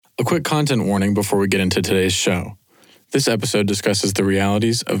A quick content warning before we get into today's show. This episode discusses the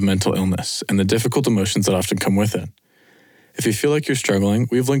realities of mental illness and the difficult emotions that often come with it. If you feel like you're struggling,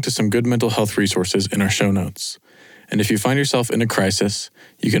 we've linked to some good mental health resources in our show notes. And if you find yourself in a crisis,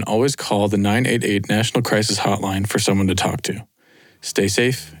 you can always call the 988 National Crisis Hotline for someone to talk to. Stay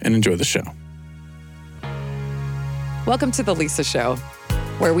safe and enjoy the show. Welcome to The Lisa Show,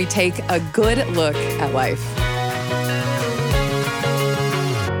 where we take a good look at life.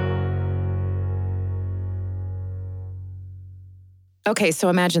 Okay, so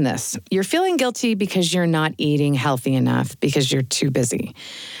imagine this. You're feeling guilty because you're not eating healthy enough because you're too busy.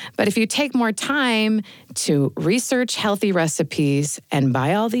 But if you take more time to research healthy recipes and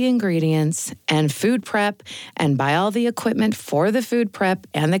buy all the ingredients and food prep and buy all the equipment for the food prep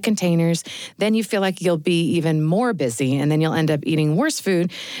and the containers, then you feel like you'll be even more busy and then you'll end up eating worse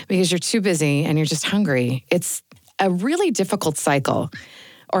food because you're too busy and you're just hungry. It's a really difficult cycle.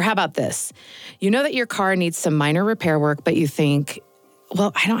 Or how about this? You know that your car needs some minor repair work, but you think,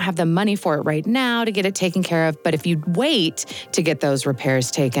 well, I don't have the money for it right now to get it taken care of. But if you wait to get those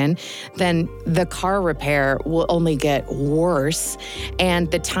repairs taken, then the car repair will only get worse. And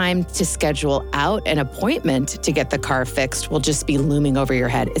the time to schedule out an appointment to get the car fixed will just be looming over your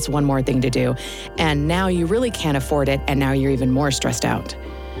head. It's one more thing to do. And now you really can't afford it. And now you're even more stressed out.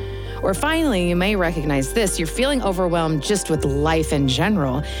 Or finally, you may recognize this. You're feeling overwhelmed just with life in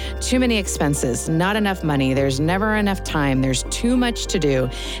general. Too many expenses, not enough money. There's never enough time. There's too much to do.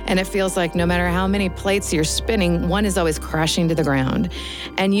 And it feels like no matter how many plates you're spinning, one is always crashing to the ground.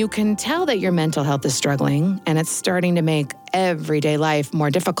 And you can tell that your mental health is struggling and it's starting to make everyday life more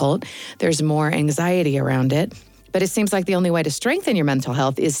difficult. There's more anxiety around it. But it seems like the only way to strengthen your mental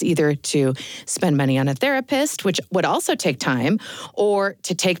health is either to spend money on a therapist, which would also take time, or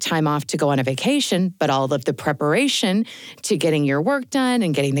to take time off to go on a vacation. But all of the preparation to getting your work done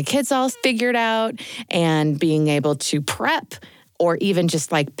and getting the kids all figured out and being able to prep or even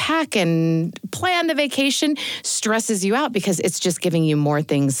just like pack and plan the vacation stresses you out because it's just giving you more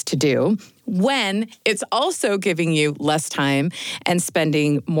things to do when it's also giving you less time and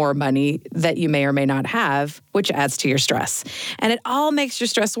spending more money that you may or may not have, which adds to your stress. And it all makes your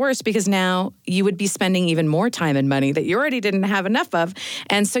stress worse because now you would be spending even more time and money that you already didn't have enough of.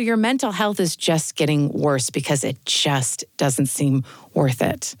 And so your mental health is just getting worse because it just doesn't seem worth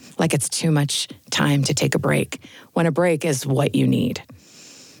it. Like it's too much time to take a break when a break is what you need.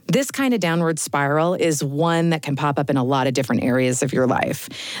 This kind of downward spiral is one that can pop up in a lot of different areas of your life.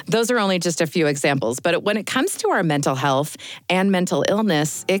 Those are only just a few examples, but when it comes to our mental health and mental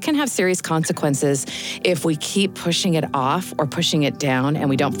illness, it can have serious consequences if we keep pushing it off or pushing it down and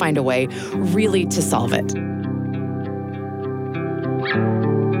we don't find a way really to solve it.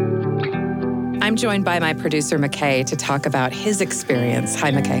 I'm joined by my producer, McKay, to talk about his experience.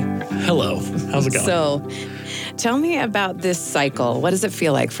 Hi, McKay. Hello. How's it going? So, tell me about this cycle. What does it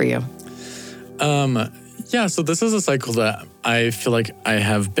feel like for you? So this is a cycle that I feel like I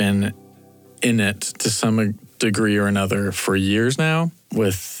have been in it to some degree or another for years now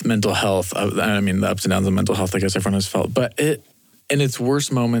with mental health. I mean, the ups and downs of mental health, I guess everyone has felt. But it, in its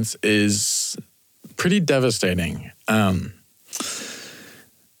worst moments, is pretty devastating.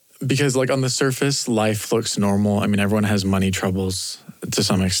 Because like on the surface, life looks normal. I mean, everyone has money troubles to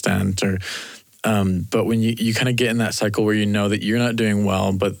some extent, but when you kind of get in that cycle where you know that you're not doing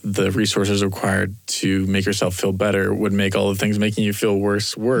well, but the resources required to make yourself feel better would make all the things making you feel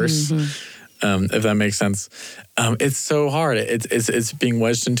worse. Mm-hmm. If that makes sense. It's so hard. It's being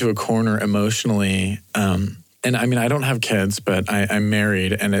wedged into a corner emotionally. And I mean, I don't have kids, but I'm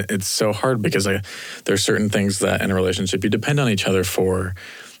married, and it's so hard because there's certain things that in a relationship you depend on each other for.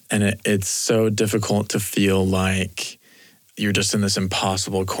 And it's so difficult to feel like you're just in this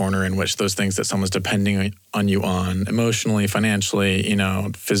impossible corner in which those things that someone's depending on you on emotionally, financially,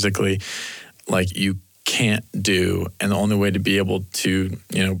 physically, like you can't do. And the only way to be able to,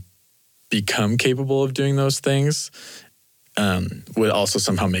 become capable of doing those things would also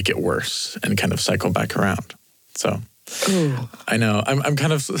somehow make it worse and kind of cycle back around. So ooh. I know. I'm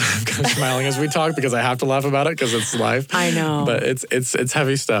kind of smiling as we talk because I have to laugh about it because it's life. I know. But it's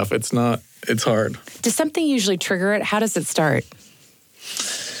heavy stuff. It's hard. Does something usually trigger it? How does it start?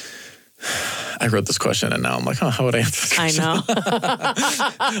 I wrote this question and now I'm like, how would I answer this question?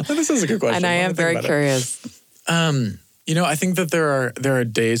 I know. This is a good question. And I am very curious. I think that there are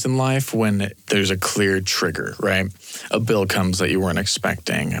days in life when there's a clear trigger, right? A bill comes that you weren't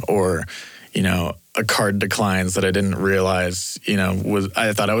expecting, or a card declines that I didn't realize,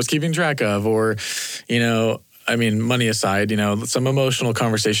 I thought I was keeping track of, or, I mean, money aside, some emotional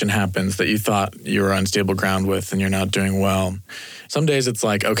conversation happens that you thought you were on stable ground with and you're not doing well. Some days it's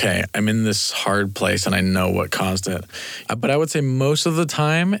like, okay, I'm in this hard place and I know what caused it. But I would say most of the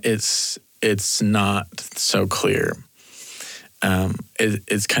time it's not so clear.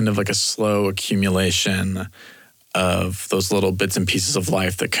 It's kind of like a slow accumulation of those little bits and pieces of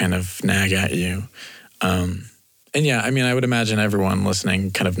life that kind of nag at you. And yeah, I mean, I would imagine everyone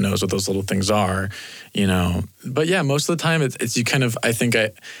listening kind of knows what those little things are, But yeah, most of the time it's you kind of, I think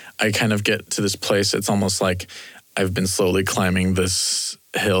I kind of get to this place. It's almost like I've been slowly climbing this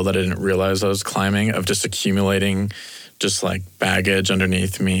hill that I didn't realize I was climbing, of just accumulating just like baggage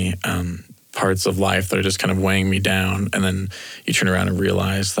underneath me, parts of life that are just kind of weighing me down. And then you turn around and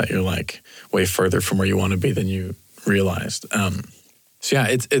realize that you're like way further from where you want to be than you realized. So yeah,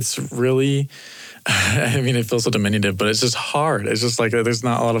 it's really... I mean, it feels so diminutive, but it's just hard. It's just like, there's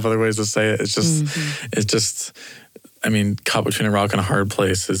not a lot of other ways to say it. It's just, I mean, caught between a rock and a hard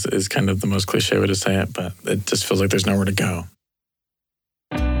place is kind of the most cliche way to say it, but it just feels like there's nowhere to go.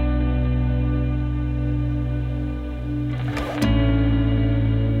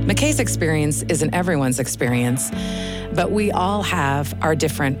 McKay's experience isn't everyone's experience, but we all have our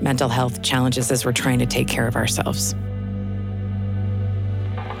different mental health challenges as we're trying to take care of ourselves.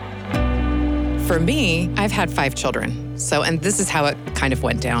 For me, I've had 5 children. And this is how it kind of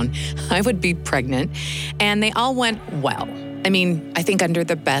went down. I would be pregnant, and they all went well. I mean, I think under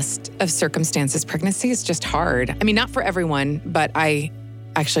the best of circumstances, pregnancy is just hard. I mean, not for everyone, but I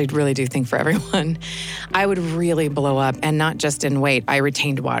actually really do think for everyone. I would really blow up, and not just in weight. I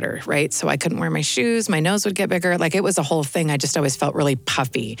retained water, right? So I couldn't wear my shoes. My nose would get bigger. Like, it was a whole thing. I just always felt really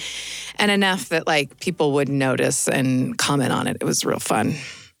puffy, and enough that like people would notice and comment on it. It was real fun.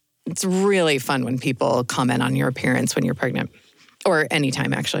 It's really fun when people comment on your appearance when you're pregnant, or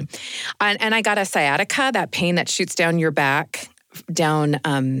anytime actually. And I got a sciatica, that pain that shoots down your back, down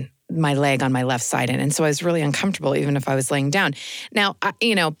my leg on my left side. And so I was really uncomfortable even if I was laying down. Now,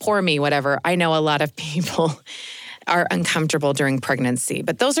 poor me, whatever. I know a lot of people are uncomfortable during pregnancy,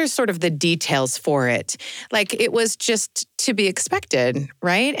 but those are sort of the details for it. Like, it was just to be expected,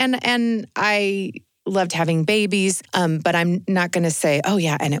 right? And I loved having babies, but I'm not going to say, oh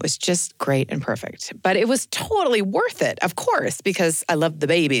yeah, and it was just great and perfect. But it was totally worth it, of course, because I love the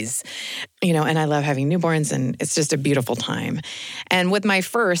babies, and I love having newborns, and it's just a beautiful time. And with my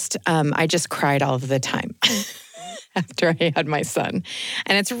first, I just cried all of the time after I had my son.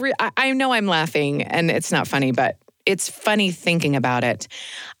 And it's I know I'm laughing, and it's not funny, but it's funny thinking about it.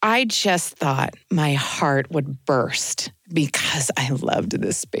 I just thought my heart would burst because I loved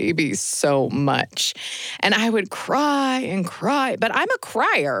this baby so much. And I would cry and cry, but I'm a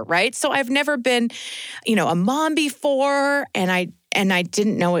crier, right? So I've never been, a mom before, and I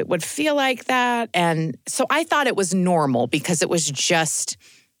didn't know it would feel like that. And so I thought it was normal because it was just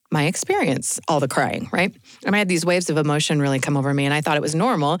my experience, all the crying, right? And I had these waves of emotion really come over me, and I thought it was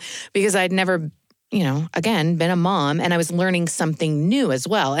normal because I'd never again, been a mom, and I was learning something new as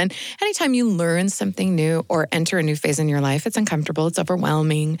well. And anytime you learn something new or enter a new phase in your life, it's uncomfortable, it's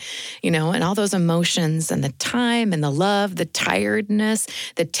overwhelming, and all those emotions and the time and the love, the tiredness,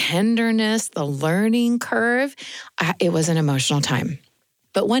 the tenderness, the learning curve, it was an emotional time.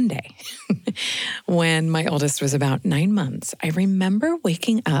 But one day, when my oldest was about 9 months, I remember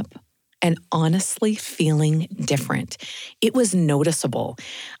waking up and honestly feeling different. It was noticeable.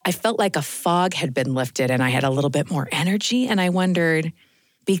 I felt like a fog had been lifted, and I had a little bit more energy. And I wondered,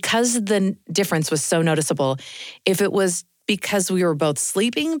 because the difference was so noticeable, if it was because we were both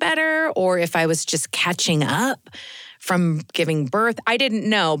sleeping better, or if I was just catching up from giving birth. I didn't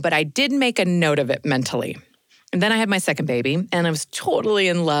know, but I did make a note of it mentally. And then I had my second baby, and I was totally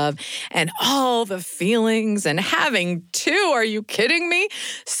in love, and all the feelings, and having 2, are you kidding me?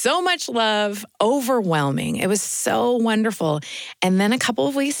 So much love, overwhelming. It was so wonderful. And then a couple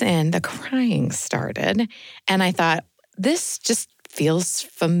of weeks in, the crying started, and I thought, this just feels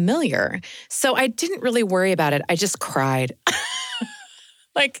familiar. So I didn't really worry about it. I just cried.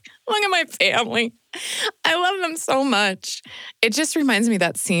 Like, look at my family. I love them so much. It just reminds me of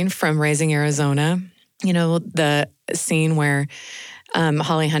that scene from Raising Arizona. The scene where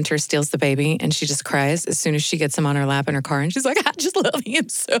Holly Hunter steals the baby, and she just cries as soon as she gets him on her lap in her car. And she's like, I just love him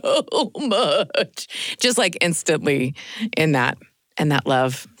so much. Just like instantly in that. And that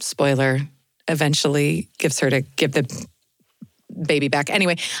love, spoiler, eventually gives her to give the baby back.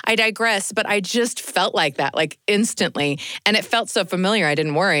 Anyway, I digress, but I just felt like that, like instantly. And it felt so familiar. I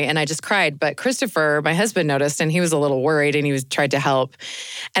didn't worry, and I just cried. But Christopher, my husband, noticed, and he was a little worried, and he tried to help.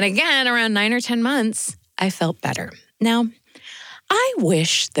 And again, around 9 or 10 months, I felt better. Now, I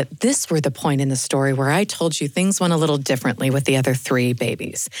wish that this were the point in the story where I told you things went a little differently with the other 3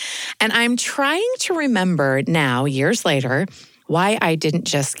 babies. And I'm trying to remember now, years later, why I didn't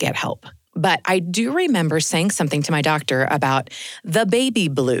just get help. But I do remember saying something to my doctor about the baby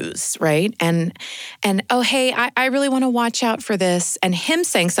blues, right? And oh, hey, I really want to watch out for this. And him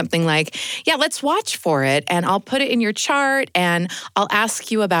saying something like, yeah, let's watch for it. And I'll put it in your chart and I'll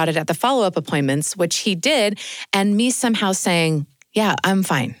ask you about it at the follow-up appointments, which he did. And me somehow saying, yeah, I'm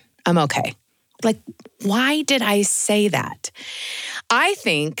fine. I'm okay. Like, why did I say that? I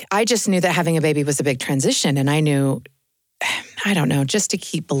think I just knew that having a baby was a big transition. And I knew, I don't know, just to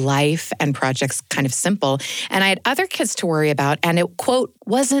keep life and projects kind of simple. And I had other kids to worry about, and it, quote,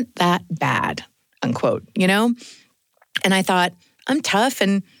 wasn't that bad, unquote, you know? And I thought, I'm tough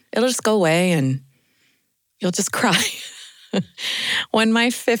and it'll just go away and you'll just cry. When my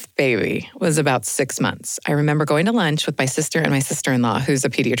 5th baby was about 6 months, I remember going to lunch with my sister and my sister-in-law, who's a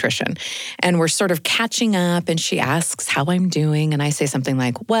pediatrician, and we're sort of catching up, and she asks how I'm doing, and I say something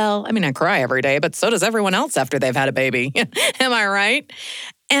like, well, I mean, I cry every day, but so does everyone else after they've had a baby. Am I right?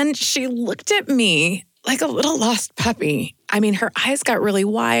 And she looked at me like a little lost puppy. I mean, her eyes got really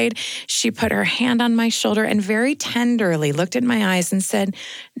wide. She put her hand on my shoulder and very tenderly looked at my eyes and said,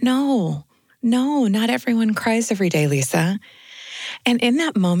 no, not everyone cries every day, Lisa. And in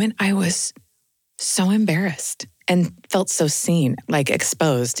that moment, I was so embarrassed and felt so seen, like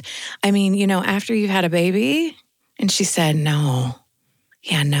exposed. I mean, you know, after you've had a baby? And she said, no.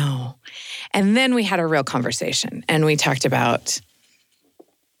 And then we had a real conversation and we talked about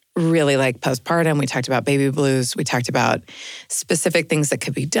really like postpartum. We talked about baby blues. We talked about specific things that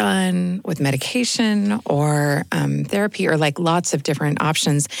could be done with medication or therapy or like lots of different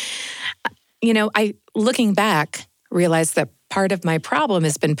options. You know, looking back, realized that part of my problem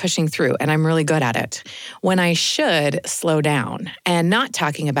has been pushing through, and I'm really good at it. When I should slow down and not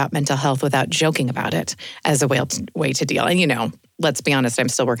talking about mental health without joking about it as a way to deal. And, you know, let's be honest, I'm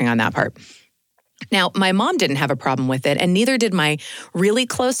still working on that part. Now, my mom didn't have a problem with it, and neither did my really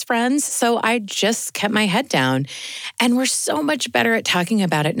close friends, so I just kept my head down. And we're so much better at talking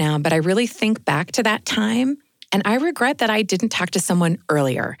about it now, but I really think back to that time, and I regret that I didn't talk to someone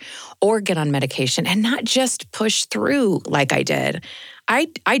earlier or get on medication and not just push through like I did. I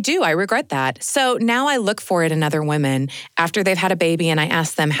regret that. So now I look for it in other women after they've had a baby and I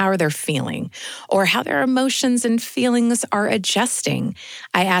ask them how they're feeling or how their emotions and feelings are adjusting.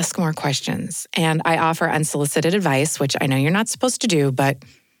 I ask more questions and I offer unsolicited advice, which I know you're not supposed to do, but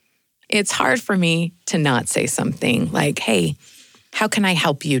it's hard for me to not say something like, hey, how can I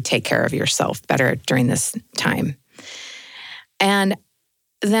help you take care of yourself better during this time? And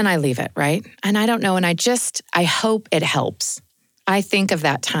then I leave it, right? And I don't know. And I hope it helps. I think of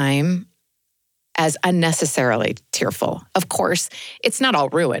that time as unnecessarily tearful. Of course, it's not all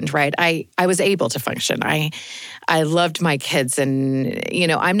ruined, right? I was able to function. I loved my kids and, you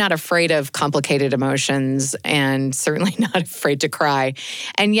know, I'm not afraid of complicated emotions and certainly not afraid to cry.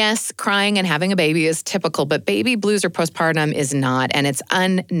 And yes, crying and having a baby is typical, but baby blues or postpartum is not, and it's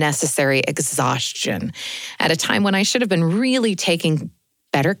unnecessary exhaustion at a time when I should have been really taking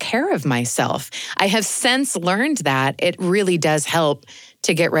better care of myself. I have since learned that it really does help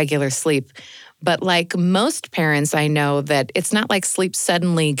to get regular sleep. But like most parents, I know that it's not like sleep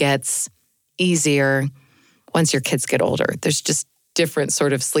suddenly gets easier once your kids get older. There's just different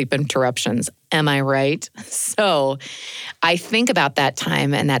sort of sleep interruptions. Am I right? So I think about that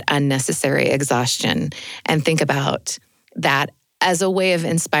time and that unnecessary exhaustion and think about that as a way of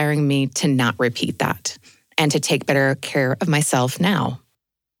inspiring me to not repeat that and to take better care of myself now.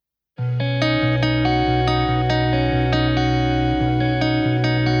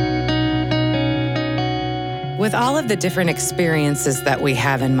 With all of the different experiences that we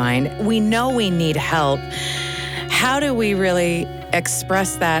have in mind, we know we need help. How do we really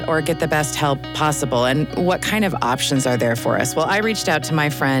express that or get the best help possible? And what kind of options are there for us? Well, I reached out to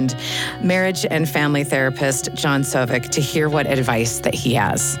my friend, marriage and family therapist, John Sovic, to hear what advice that he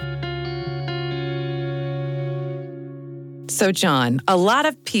has. So, John, a lot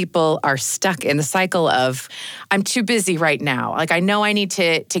of people are stuck in the cycle of, I'm too busy right now. Like, I know I need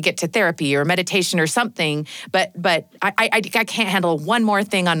to get to therapy or meditation or something, but I can't handle one more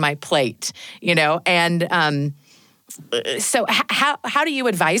thing on my plate, you know? And so how do you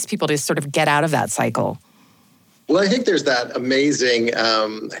advise people to sort of get out of that cycle? Well, I think there's that amazing,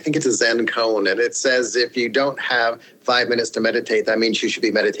 I think it's a Zen koan, and it says if you don't have 5 minutes to meditate, that means you should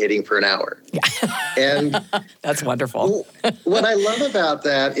be meditating for an hour. Yeah. And that's wonderful. What I love about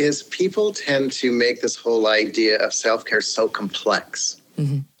that is people tend to make this whole idea of self-care so complex.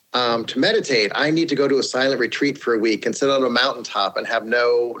 Mm-hmm. To meditate, I need to go to a silent retreat for a week and sit on a mountaintop and have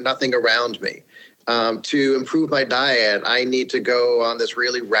nothing around me. To improve my diet, I need to go on this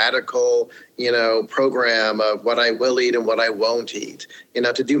really radical, program of what I will eat and what I won't eat.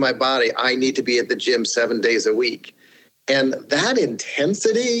 To do my body, I need to be at the gym 7 days a week. And that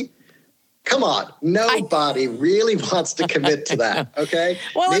intensity, come on, nobody really wants to commit to that, okay?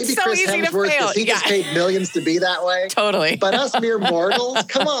 Well, maybe it's so Chris easy to Hemsworth, fail. because he gets paid millions to be that way. Totally. But us mere mortals,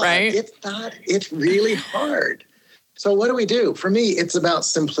 come on, Right? it's really hard. So what do we do? For me, it's about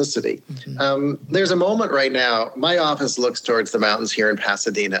simplicity. There's a moment right now, my office looks towards the mountains here in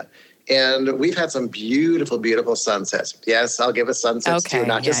Pasadena. And we've had some beautiful, beautiful sunsets. Yes, I'll give us sunsets too,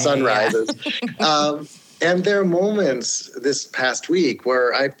 not just sunrises. And there are moments this past week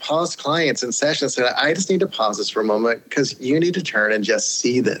where I paused clients in sessions and said, I just need to pause this for a moment because you need to turn and just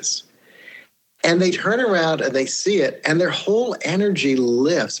see this. And they turn around and they see it and their whole energy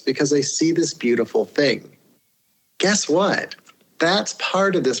lifts because they see this beautiful thing. Guess what? That's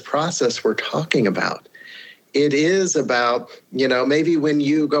part of this process we're talking about. It is about, maybe when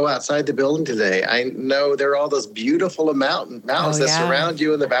you go outside the building today, I know there are all those beautiful mountains that surround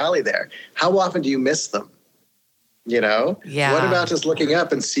you in the valley there. How often do you miss them? Yeah. What about just looking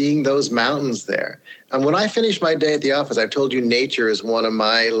up and seeing those mountains there? And when I finish my day at the office, I've told you nature is one of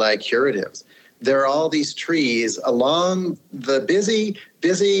my curatives. There are all these trees along the busy,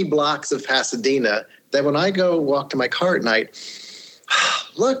 busy blocks of Pasadena that when I go walk to my car at night,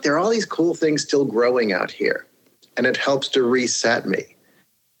 look, there are all these cool things still growing out here. And it helps to reset me.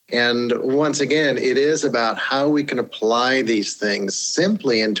 And once again, it is about how we can apply these things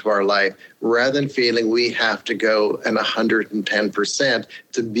simply into our life rather than feeling we have to go an 110%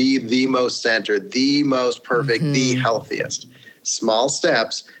 to be the most centered, the most perfect, the healthiest. Small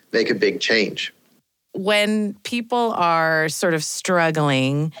steps make a big change. When people are sort of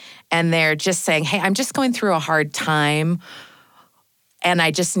struggling and they're just saying, hey, I'm just going through a hard time and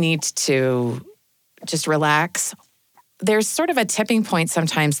I just need to just relax, there's sort of a tipping point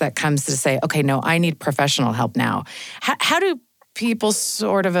sometimes that comes to say, okay, no, I need professional help now. How do people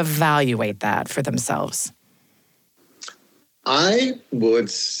sort of evaluate that for themselves? I would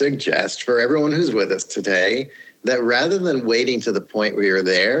suggest for everyone who's with us today that rather than waiting to the point where you're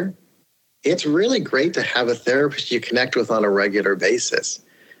there, it's really great to have a therapist you connect with on a regular basis.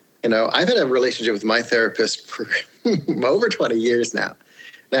 I've had a relationship with my therapist for over 20 years now.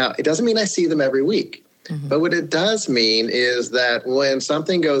 Now, it doesn't mean I see them every week. But what it does mean is that when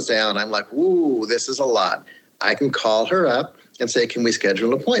something goes down, I'm like, ooh, this is a lot. I can call her up and say, can we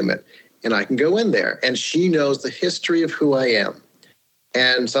schedule an appointment? And I can go in there. And she knows the history of who I am.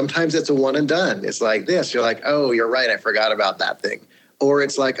 And sometimes it's a one and done. It's like this. You're like, oh, you're right. I forgot about that thing. Or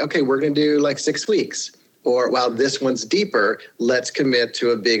it's like, okay, we're going to do 6 weeks. Or, well, this one's deeper. Let's commit to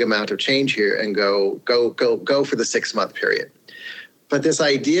a big amount of change here and go for the 6-month period. But this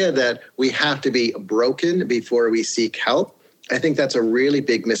idea that we have to be broken before we seek help, I think that's a really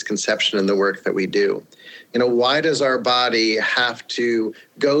big misconception in the work that we do. Why does our body have to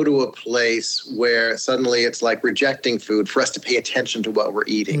go to a place where suddenly it's like rejecting food for us to pay attention to what we're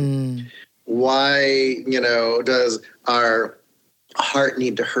eating? Why, does our heart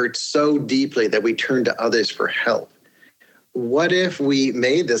need to hurt so deeply that we turn to others for help? What if we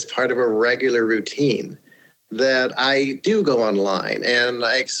made this part of a regular routine? That I do go online and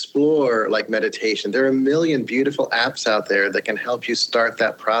I explore meditation. There are a million beautiful apps out there that can help you start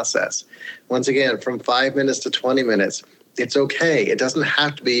that process. Once again, from 5 minutes to 20 minutes, it's okay. It doesn't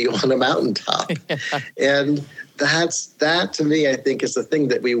have to be on a mountaintop. And that to me, I think is the thing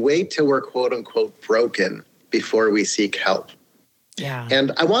that we wait till we're quote unquote broken before we seek help. Yeah.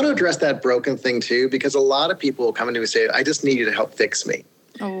 And I want to address that broken thing too, because a lot of people will come into me and say, I just need you to help fix me.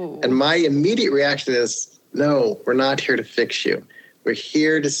 Oh. And my immediate reaction is, no, we're not here to fix you. We're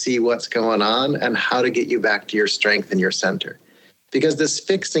here to see what's going on and how to get you back to your strength and your center. Because this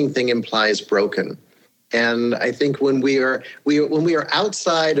fixing thing implies broken. And I think when we are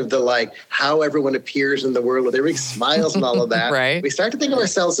outside of the how everyone appears in the world with their big smiles and all of that, right. We start to think of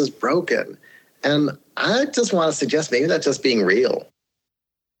ourselves as broken. And I just want to suggest maybe that's just being real.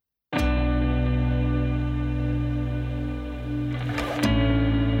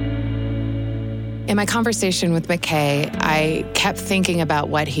 In my conversation with McKay, I kept thinking about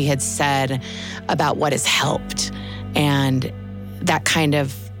what he had said about what has helped and that kind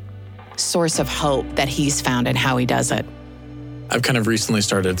of source of hope that he's found and how he does it. I've kind of recently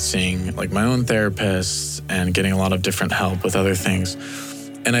started seeing my own therapists and getting a lot of different help with other things.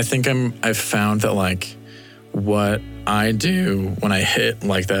 And I think I've found that what I do when I hit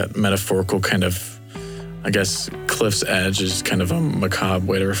that metaphorical kind of, I guess, cliff's edge is kind of a macabre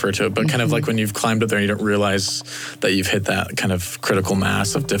way to refer to it, but kind of like when you've climbed up there and you don't realize that you've hit that kind of critical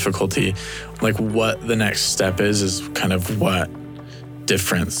mass of difficulty, like what the next step is kind of what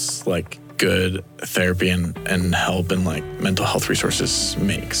difference like good therapy and help and like mental health resources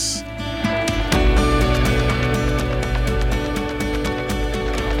makes.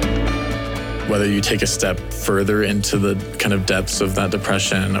 Whether you take a step further into the kind of depths of that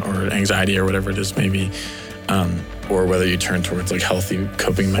depression or anxiety or whatever it is maybe, or whether you turn towards like healthy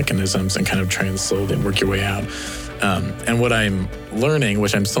coping mechanisms and kind of try and slowly work your way out. And what I'm learning,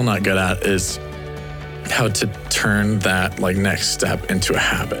 which I'm still not good at, is how to turn that like next step into a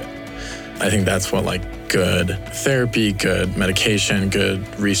habit. I think that's what like good therapy, good medication,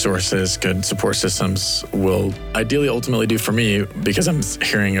 good resources, good support systems will ideally ultimately do for me, because I'm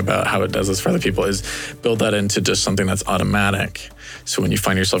hearing about how it does this for other people, is build that into just something that's automatic. So when you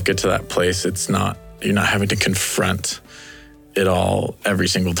find yourself get to that place, you're not having to confront it all every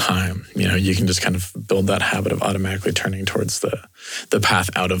single time. You know, you can just kind of build that habit of automatically turning towards the path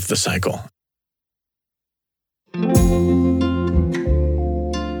out of the cycle.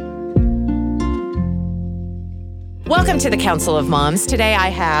 Welcome to the Council of Moms. Today I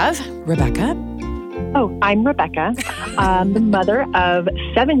have Rebecca. Oh, I'm Rebecca. I'm the mother of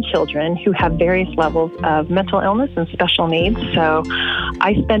 7 children who have various levels of mental illness and special needs. So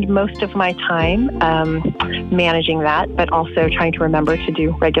I spend most of my time managing that, but also trying to remember to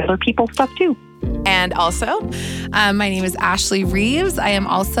do regular people stuff too. And also, my name is Ashley Reeves. I am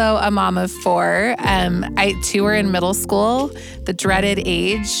also a mom of 4. 2 are in middle school, the dreaded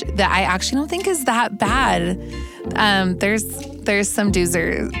age that I actually don't think is that bad. There's some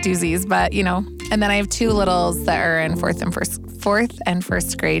doozies, but you know. And then I have 2 littles that are in fourth and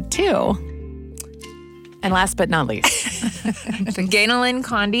first grade too. And last but not least, Gaynalyn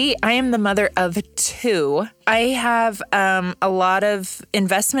Condi. I am the mother of 2. I have a lot of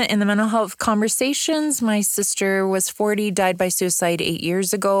investment in the mental health conversations. My sister was 40, died by suicide 8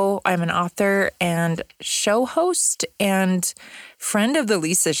 years ago. I'm an author and show host and friend of the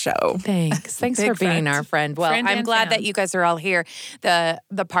Lisa Show. Thanks for being our friend. Well, I'm glad that you guys are all here.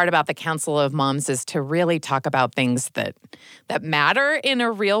 The part about the Council of Moms is to really talk about things that matter in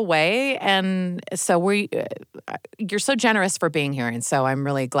a real way. And so you're so generous for being here. And so I'm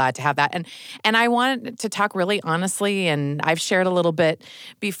really glad to have that. And I wanted to talk really honestly, and I've shared a little bit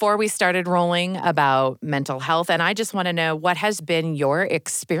before we started rolling about mental health. And I just want to know, what has been your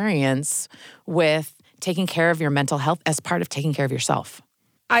experience with taking care of your mental health as part of taking care of yourself?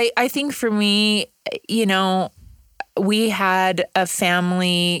 I think for me, you know, we had a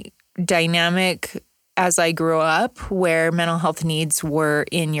family dynamic as I grew up where mental health needs were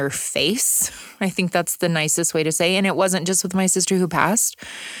in your face. I think that's the nicest way to say. And it wasn't just with my sister who passed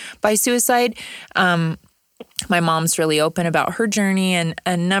by suicide. My mom's really open about her journey and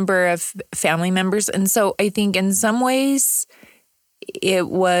a number of family members. And so I think in some ways it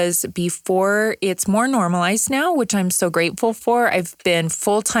was before. It's more normalized now, which I'm so grateful for. I've been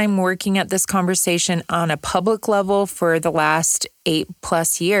full-time working at this conversation on a public level for the last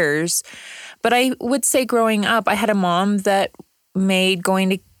 8+ years. But I would say growing up, I had a mom that made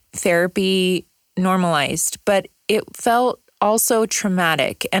going to therapy normalized, but it felt also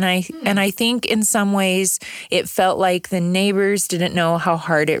traumatic. And I think in some ways it felt like the neighbors didn't know how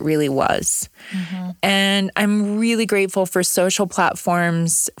hard it really was. Mm-hmm. And I'm really grateful for social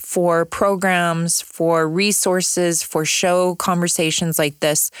platforms, for programs, for resources, for show conversations like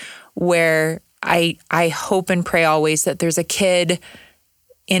this, where I hope and pray always that there's a kid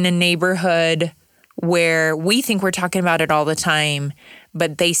in a neighborhood where we think we're talking about it all the time,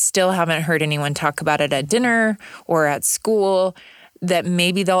 but they still haven't heard anyone talk about it at dinner or at school, that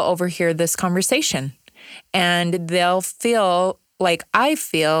maybe they'll overhear this conversation and they'll feel like I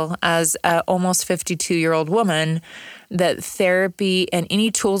feel as a almost 52-year-old woman, that therapy and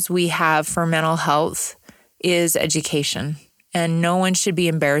any tools we have for mental health is education. And no one should be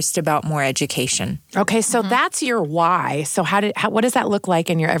embarrassed about more education. Okay, so that's your why. So what does that look like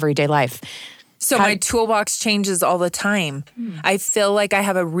in your everyday life? So my toolbox changes all the time. I feel like I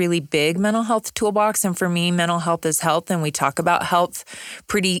have a really big mental health toolbox. And for me, mental health is health. And we talk about health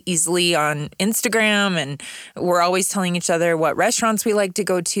pretty easily on Instagram. And we're always telling each other what restaurants we like to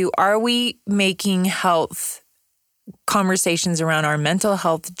go to. Are we making health conversations around our mental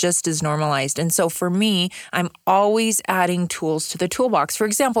health just as normalized? And so for me, I'm always adding tools to the toolbox. For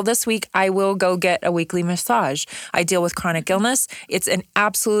example, this week, I will go get a weekly massage. I deal with chronic illness. It's an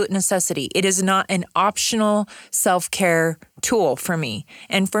absolute necessity. It is not an optional self-care tool for me.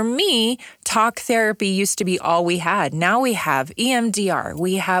 And for me, talk therapy used to be all we had. Now we have EMDR,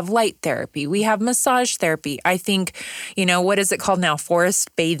 we have light therapy, we have massage therapy. I think, what is it called now?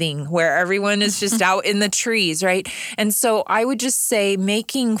 Forest bathing, where everyone is just out in the trees, right? And so I would just say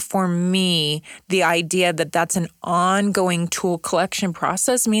making for me the idea that that's an ongoing tool collection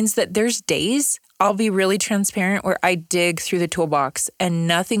process means that there's days, I'll be really transparent, where I dig through the toolbox and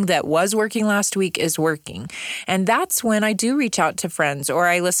nothing that was working last week is working. And that's when I do reach out to friends, or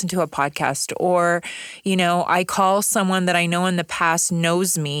I listen to a podcast, or, I call someone that I know in the past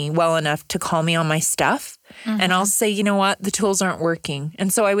knows me well enough to call me on my stuff. And I'll say, you know what, the tools aren't working.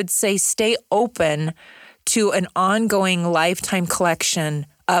 And so I would say stay open to an ongoing lifetime collection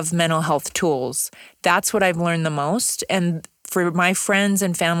of mental health tools. That's what I've learned the most. And for my friends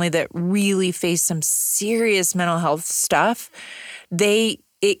and family that really face some serious mental health stuff,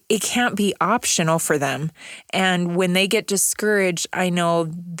 it can't be optional for them. And when they get discouraged, I know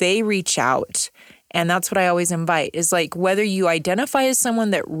they reach out. And that's what I always invite is like, whether you identify as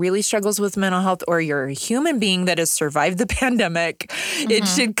someone that really struggles with mental health or you're a human being that has survived the pandemic, it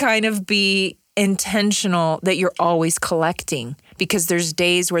should kind of be intentional that you're always collecting, because there's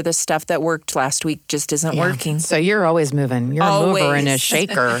days where the stuff that worked last week just isn't working. So you're always moving. You're Always. a mover and a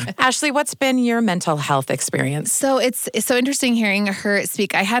shaker. Ashley, what's been your mental health experience? So it's so interesting hearing her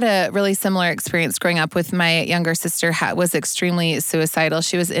speak. I had a really similar experience growing up with my younger sister. Was extremely suicidal.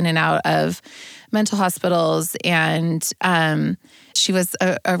 She was in and out of mental hospitals, and she was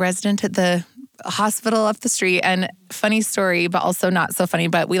a resident at the hospital up the street. And funny story, but also not so funny,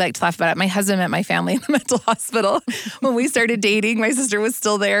 but we like to laugh about it. My husband met my family in the mental hospital. When we started dating, my sister was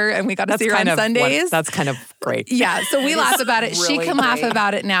still there, and we got to see her on Sundays. That's kind of great. Yeah, so we laugh about it. She can laugh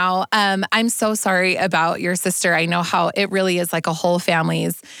about it now. I'm so sorry about your sister. I know how it really is like a whole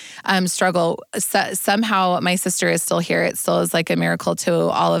family's struggle. Somehow my sister is still here. It still is like a miracle to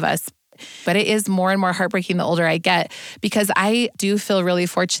all of us. But it is more and more heartbreaking the older I get, because I do feel really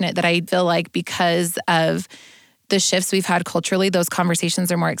fortunate that I feel like because of the shifts we've had culturally, those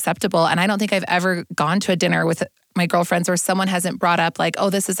conversations are more acceptable. And I don't think I've ever gone to a dinner with my girlfriends where someone hasn't brought up like, oh,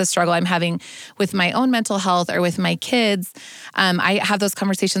 this is a struggle I'm having with my own mental health or with my kids. I have those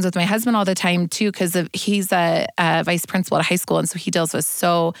conversations with my husband all the time too, because he's a vice principal at a high school. And so he deals with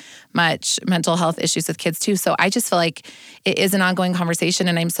so much mental health issues with kids too. So I just feel like it is an ongoing conversation,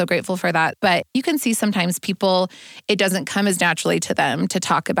 and I'm so grateful for that. But you can see sometimes people, it doesn't come as naturally to them to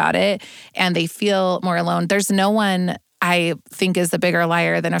talk about it, and they feel more alone. There's no one I think is a bigger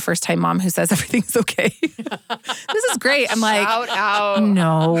liar than a first-time mom who says everything's okay. This is great. I'm like, Shout out.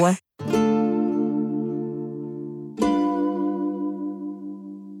 no.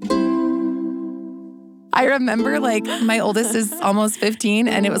 I remember like my oldest is almost 15,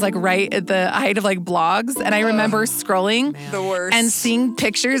 and it was like right at the height of like blogs. And I remember scrolling The worst. and seeing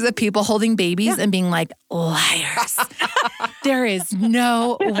pictures of people holding babies and being like, liars. There is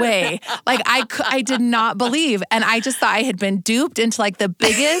no way. Like I did not believe. And I just thought I had been duped into like the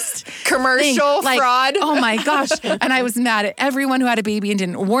biggest Commercial thing. Like, fraud. Oh my gosh. And I was mad at everyone who had a baby and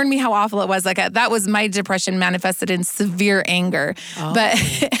didn't warn me how awful it was. Like that was my depression manifested in severe anger. But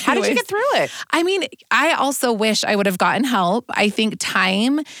How did you get through it? I mean, I also wish I would have gotten help. I think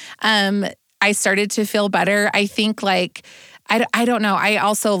time, I started to feel better. I think like, I don't know. I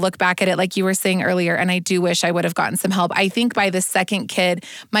also look back at it like you were saying earlier, and I do wish I would have gotten some help. I think by the second kid,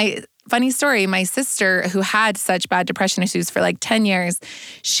 funny story, my sister who had such bad depression issues for like 10 years,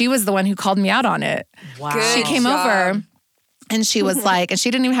 she was the one who called me out on it. Wow. Good She came job. over. And she was like, and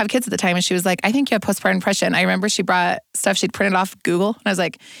she didn't even have kids at the time. And she was like, I think you have postpartum depression. I remember she brought stuff she'd printed off Google. And I was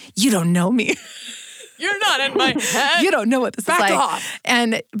like, you don't know me. You're not in my head. You don't know what this Back is like. off.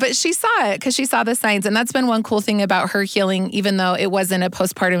 But she saw it because she saw the signs. And that's been one cool thing about her healing, even though it wasn't a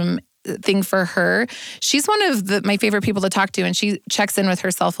postpartum thing for her. She's one of my favorite people to talk to, and she checks in with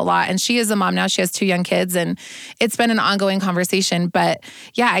herself a lot. And she is a mom now. She has 2 young kids, and it's been an ongoing conversation. But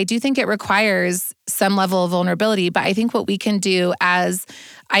yeah, I do think it requires some level of vulnerability. But I think what we can do, as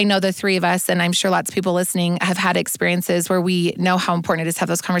I know the 3 of us, and I'm sure lots of people listening have had experiences where we know how important it is to have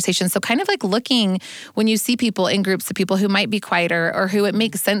those conversations. So kind of like looking when you see people in groups of people who might be quieter or who it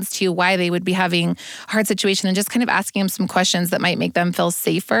makes sense to you why they would be having a hard situation, and just kind of asking them some questions that might make them feel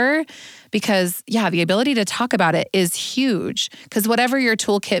safer. Because yeah, the ability to talk about it is huge, because whatever your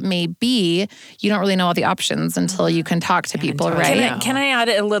toolkit may be, you don't really know all the options until you can talk to people, until right? you know. Can I add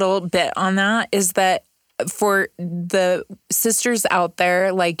a little bit on that? Is that for the sisters out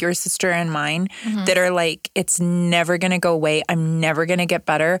there, like your sister and mine, that are like, it's never going to go away. I'm never going to get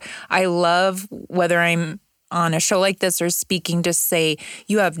better. I love whether I'm on a show like this or speaking to say,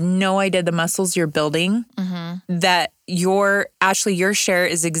 you have no idea the muscles you're building, that your share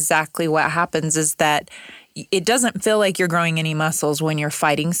is exactly what happens, is that it doesn't feel like you're growing any muscles when you're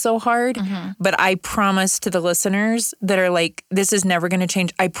fighting so hard. But I promise to the listeners that are like, this is never going to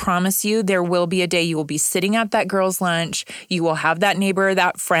change. I promise you there will be a day you will be sitting at that girl's lunch. You will have that neighbor or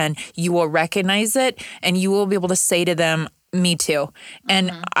that friend. You will recognize it and you will be able to say to them, me too.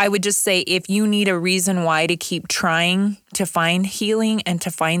 And I would just say, if you need a reason why to keep trying to find healing and to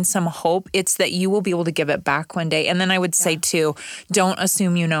find some hope, it's that you will be able to give it back one day. And then I would say too, don't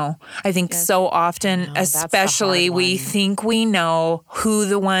assume you know. I think so often, especially we think we know who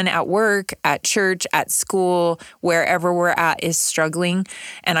the one at work, at church, at school, wherever we're at is struggling.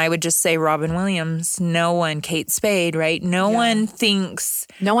 And I would just say Robin Williams, no one, Kate Spade, right? No one thinks.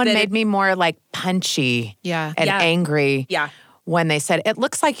 No one made me more like punchy and angry. When they said, it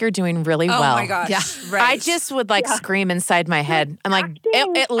looks like you're doing really well. Oh my gosh. Yeah. Right. I just would scream inside my head. I'm like,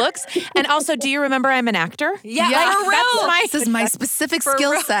 it looks. And also, do you remember I'm an actor? Yeah. This is my specific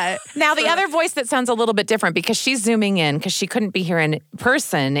skill set. Now, the other voice that sounds a little bit different because she's zooming in because she couldn't be here in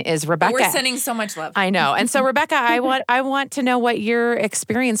person is Rebecca. We're sending so much love. I know. And so, Rebecca, I want to know what your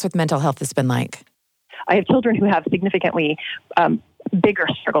experience with mental health has been like. I have children who have significantly bigger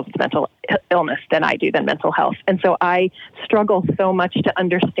struggles with mental illness than I do, than mental health. And so I struggle so much to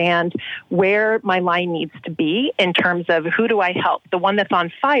understand where my line needs to be in terms of who do I help? The one that's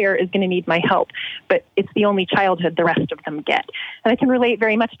on fire is going to need my help, but it's the only childhood the rest of them get. And I can relate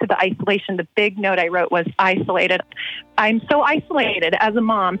very much to the isolation. The big note I wrote was isolated. I'm so isolated as a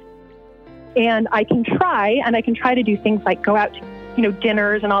mom. And I can try to do things like go out to,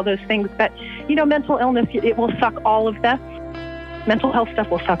 dinners and all those things. But, mental illness, it will suck all of that. Mental health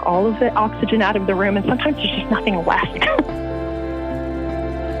stuff will suck all of the oxygen out of the room, and sometimes there's just nothing left.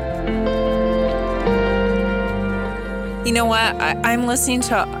 You know what? I'm listening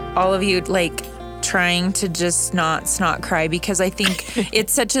to all of you, trying to just not snot cry, because I think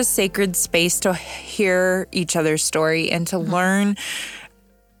it's such a sacred space to hear each other's story and to learn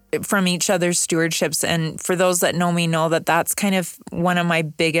from each other's stewardships. And for those that know me know that that's kind of one of my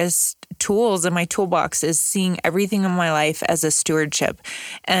biggest tools in my toolbox, is seeing everything in my life as a stewardship.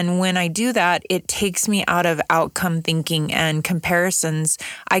 And when I do that, it takes me out of outcome thinking and comparisons.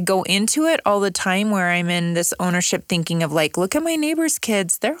 I go into it all the time where I'm in this ownership thinking of look at my neighbor's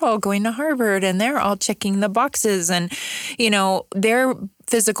kids. They're all going to Harvard and they're all checking the boxes, and, their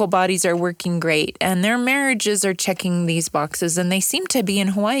physical bodies are working great and their marriages are checking these boxes and they seem to be in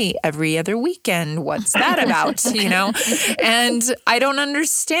Hawaii every other weekend. What's that about? And I don't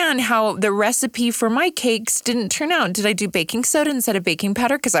understand how the recipe for my cakes didn't turn out. Did I do baking soda instead of baking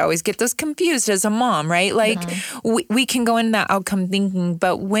powder? Because I always get those confused as a mom, right? We can go into that outcome thinking,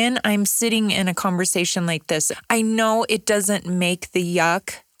 but when I'm sitting in a conversation like this, I know it doesn't make the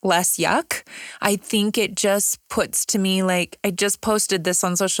yuck less yuck. I think it just puts to me, I just posted this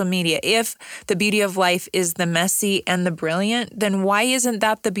on social media. If the beauty of life is the messy and the brilliant, then why isn't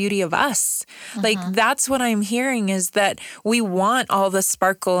that the beauty of us? That's what I'm hearing, is that we want all the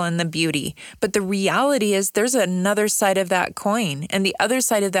sparkle and the beauty. But the reality is there's another side of that coin. And the other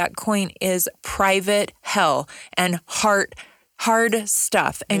side of that coin is private hell and hard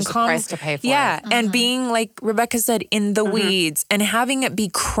stuff. There's a price to pay for it. And being, like Rebecca said, in the weeds and having it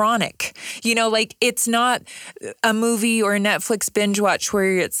be chronic. It's not a movie or a Netflix binge watch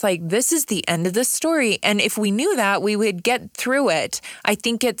where it's this is the end of the story. And if we knew that, we would get through it. I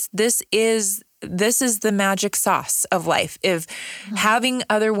think this is the magic sauce of life, of having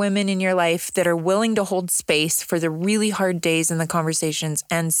other women in your life that are willing to hold space for the really hard days and the conversations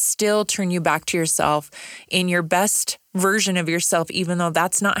and still turn you back to yourself in your best version of yourself, even though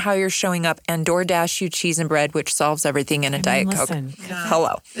that's not how you're showing up, and DoorDash you cheese and bread, which solves everything in a Diet Coke.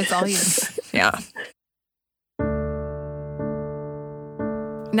 Hello. It's all you. Yeah.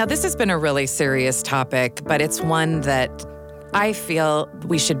 Now, this has been a really serious topic, but it's one that I feel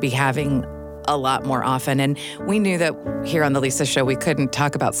we should be having a lot more often. And we knew that here on the Lisa Show, we couldn't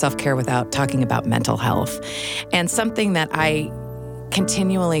talk about self-care without talking about mental health. And something that I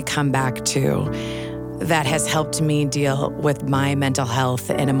continually come back to that has helped me deal with my mental health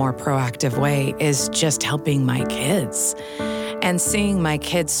in a more proactive way is just helping my kids and seeing my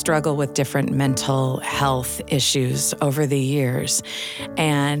kids struggle with different mental health issues over the years,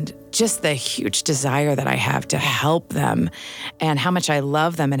 and just the huge desire that I have to help them, and how much I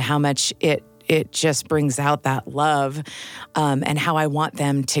love them, and how much it just brings out that love, and how I want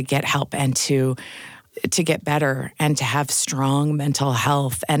them to get help and to to get better and to have strong mental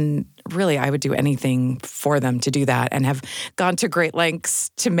health. And really, I would do anything for them to do that, and have gone to great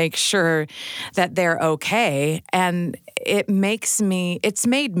lengths to make sure that they're okay. And it's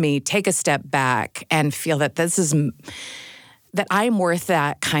made me take a step back and feel that that I'm worth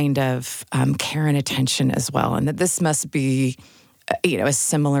that kind of care and attention as well. And that this must be, a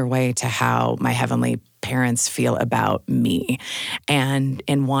similar way to how my heavenly parents feel about me, and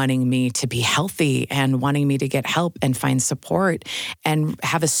wanting me to be healthy, and wanting me to get help and find support and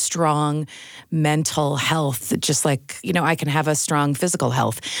have a strong mental health, just like, I can have a strong physical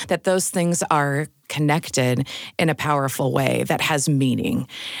health, that those things are connected in a powerful way that has meaning.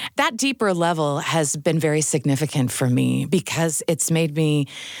 That deeper level has been very significant for me, because it's made me,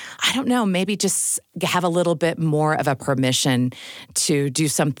 maybe just have a little bit more of a permission to do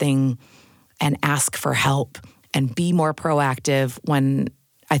something and ask for help and be more proactive, when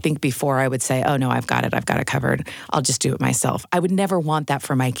I think before I would say, oh no, I've got it covered. I'll just do it myself. I would never want that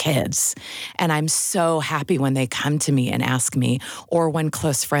for my kids. And I'm so happy when they come to me and ask me, or when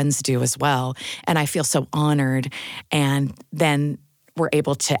close friends do as well. And I feel so honored. And then we're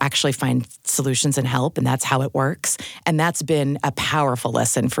able to actually find solutions and help, and that's how it works. And that's been a powerful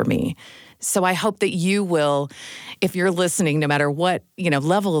lesson for me. So I hope that you will, if you're listening, no matter what,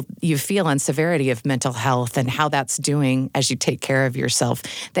 level you feel on severity of mental health and how that's doing as you take care of yourself,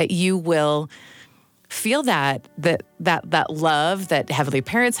 that you will feel that love that heavenly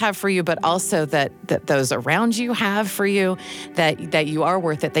parents have for you, but also that those around you have for you, that you are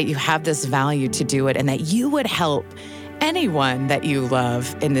worth it, that you have this value to do it, and that you would help anyone that you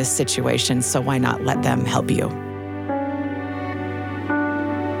love in this situation. So why not let them help you?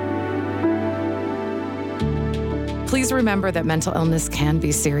 Please remember that mental illness can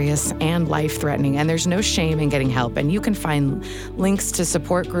be serious and life-threatening, and there's no shame in getting help. And you can find links to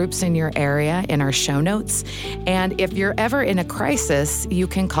support groups in your area in our show notes. And if you're ever in a crisis, you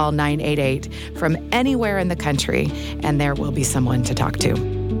can call 988 from anywhere in the country, and there will be someone to talk to.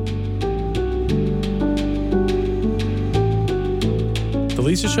 The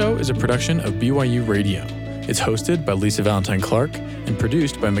Lisa Show is a production of BYU Radio. It's hosted by Lisa Valentine Clark and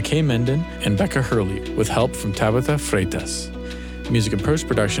produced by McKay Menden and Becca Hurley with help from Tabitha Freitas. Music and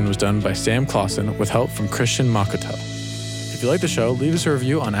post-production was done by Sam Clausen with help from Christian Makoto. If you like the show, leave us a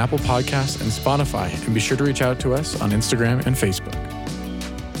review on Apple Podcasts and Spotify, and be sure to reach out to us on Instagram and Facebook.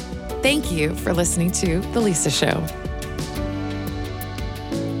 Thank you for listening to The Lisa Show.